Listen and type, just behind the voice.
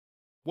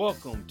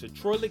Welcome to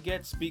Troy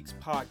Leggett Speaks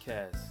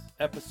Podcast,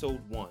 Episode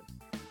 1.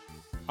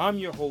 I'm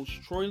your host,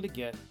 Troy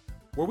Leggett,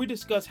 where we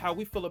discuss how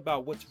we feel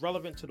about what's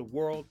relevant to the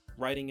world,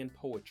 writing, and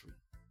poetry.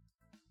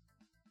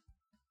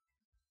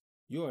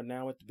 You are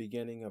now at the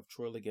beginning of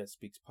Troy Leggett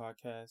Speaks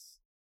Podcast.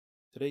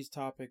 Today's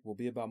topic will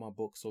be about my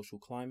book, Social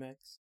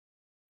Climax.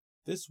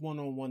 This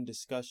one-on-one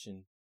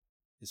discussion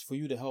is for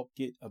you to help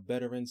get a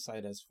better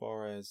insight as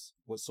far as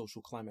what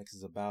Social Climax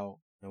is about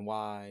and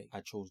why I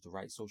chose to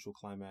write Social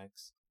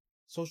Climax.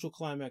 Social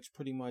Climax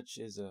pretty much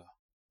is a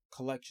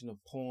collection of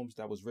poems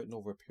that was written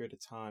over a period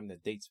of time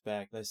that dates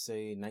back, let's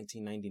say,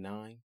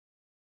 1999.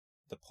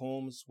 The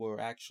poems were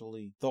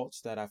actually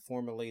thoughts that I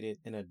formulated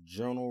in a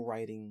journal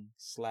writing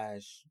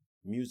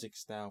 / music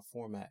style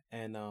format.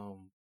 And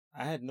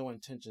I had no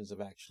intentions of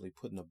actually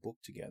putting a book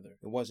together.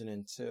 It wasn't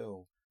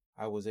until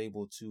I was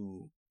able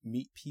to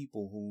meet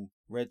people who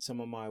read some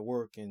of my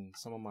work and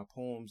some of my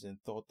poems and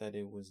thought that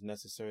it was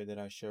necessary that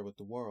I share with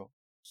the world.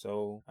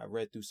 So I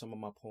read through some of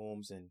my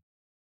poems and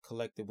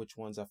collected which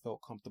ones I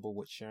felt comfortable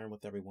with sharing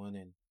with everyone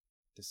and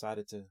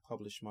decided to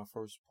publish my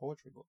first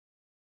poetry book.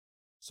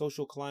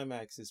 Social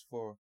Climax is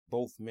for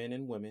both men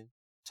and women,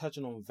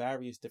 touching on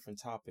various different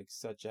topics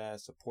such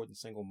as supporting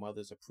single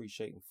mothers,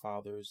 appreciating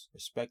fathers,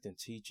 respecting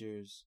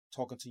teachers,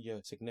 talking to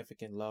your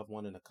significant loved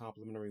one in a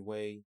complimentary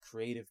way,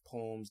 creative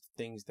poems,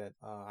 things that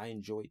I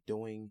enjoyed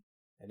doing,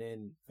 and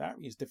then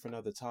various different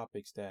other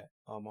topics that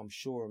I'm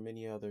sure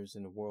many others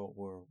in the world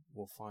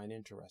will find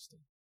interesting.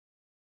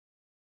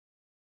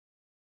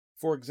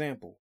 For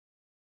example,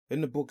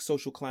 in the book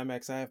Social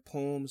Climax, I have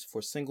poems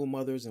for single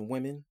mothers and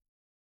women.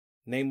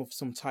 Name of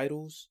some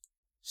titles: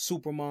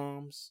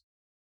 Supermoms,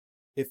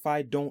 If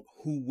I Don't,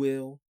 Who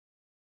Will,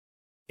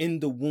 In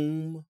the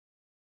Womb,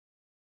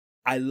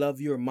 I Love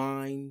Your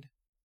Mind,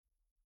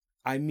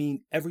 I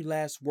Mean Every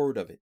Last Word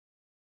of It,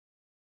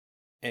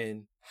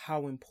 and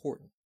How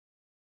Important.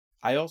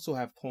 I also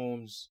have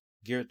poems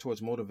geared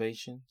towards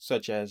motivation,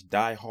 such as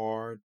Die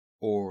Hard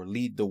or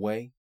Lead the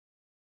Way.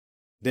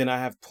 Then I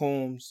have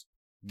poems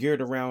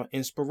geared around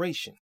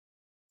inspiration,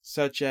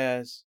 such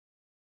as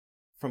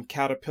From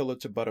Caterpillar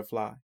to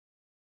Butterfly,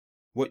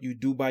 What You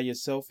Do by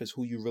Yourself is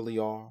Who You Really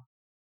Are,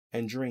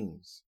 and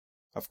Dreams.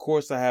 Of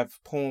course, I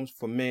have poems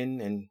for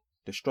men and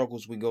the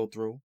struggles we go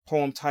through.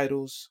 Poem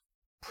titles: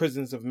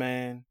 Prisons of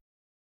Man,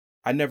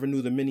 I Never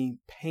Knew the Many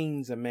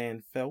Pains a Man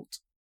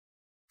Felt,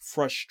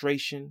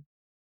 Frustration,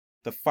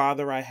 The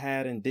Father I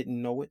Had and Didn't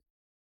Know It.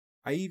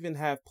 I even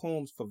have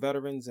poems for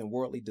veterans and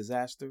worldly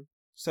disaster.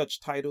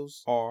 Such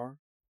titles are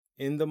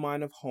In the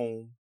Mind of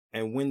Home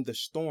and When the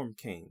Storm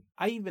Came.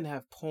 I even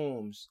have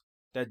poems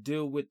that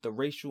deal with the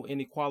racial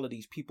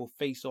inequalities people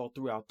face all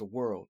throughout the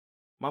world.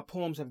 My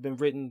poems have been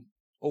written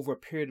over a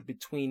period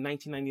between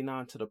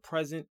 1999 to the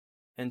present,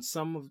 and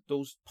some of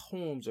those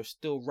poems are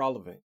still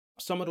relevant.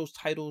 Some of those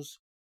titles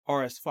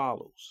are as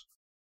follows: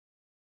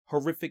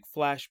 Horrific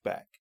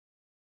Flashback,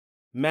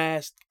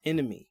 Masked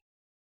Enemy,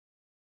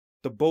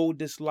 The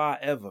Boldest Lie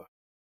Ever,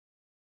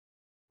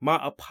 My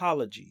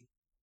Apology,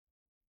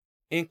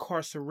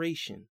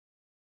 Incarceration,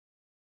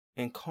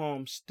 and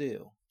Calm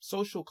Still.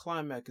 Social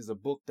Climax is a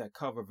book that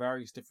covers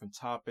various different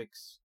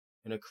topics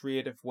in a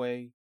creative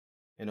way,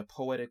 in a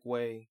poetic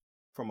way,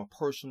 from a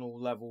personal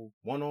level,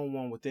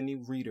 one-on-one with any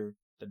reader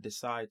that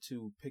decide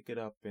to pick it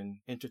up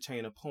and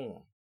entertain a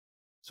poem.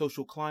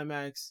 Social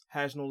Climax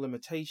has no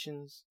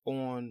limitations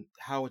on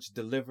how it's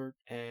delivered,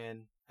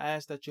 and I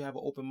ask that you have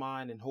an open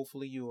mind and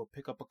hopefully you will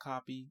pick up a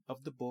copy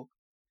of the book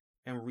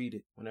and read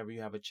it whenever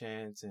you have a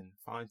chance and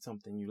find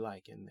something you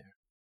like in there.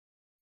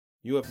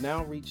 You have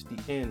now reached the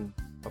end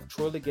of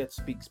Troy Leggett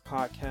Speaks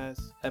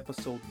Podcast,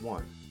 Episode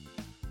 1.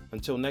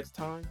 Until next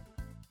time,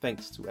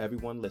 thanks to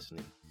everyone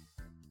listening.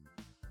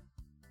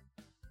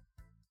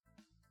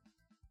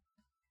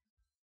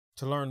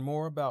 To learn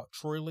more about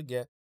Troy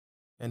Leggett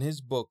and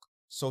his book,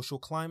 Social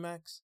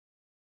Climax,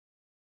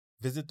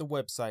 visit the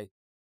website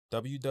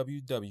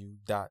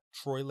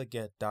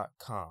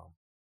www.troyleggett.com,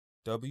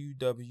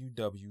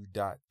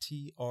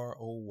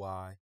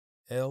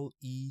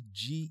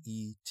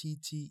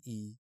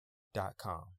 www.troyleggette.com.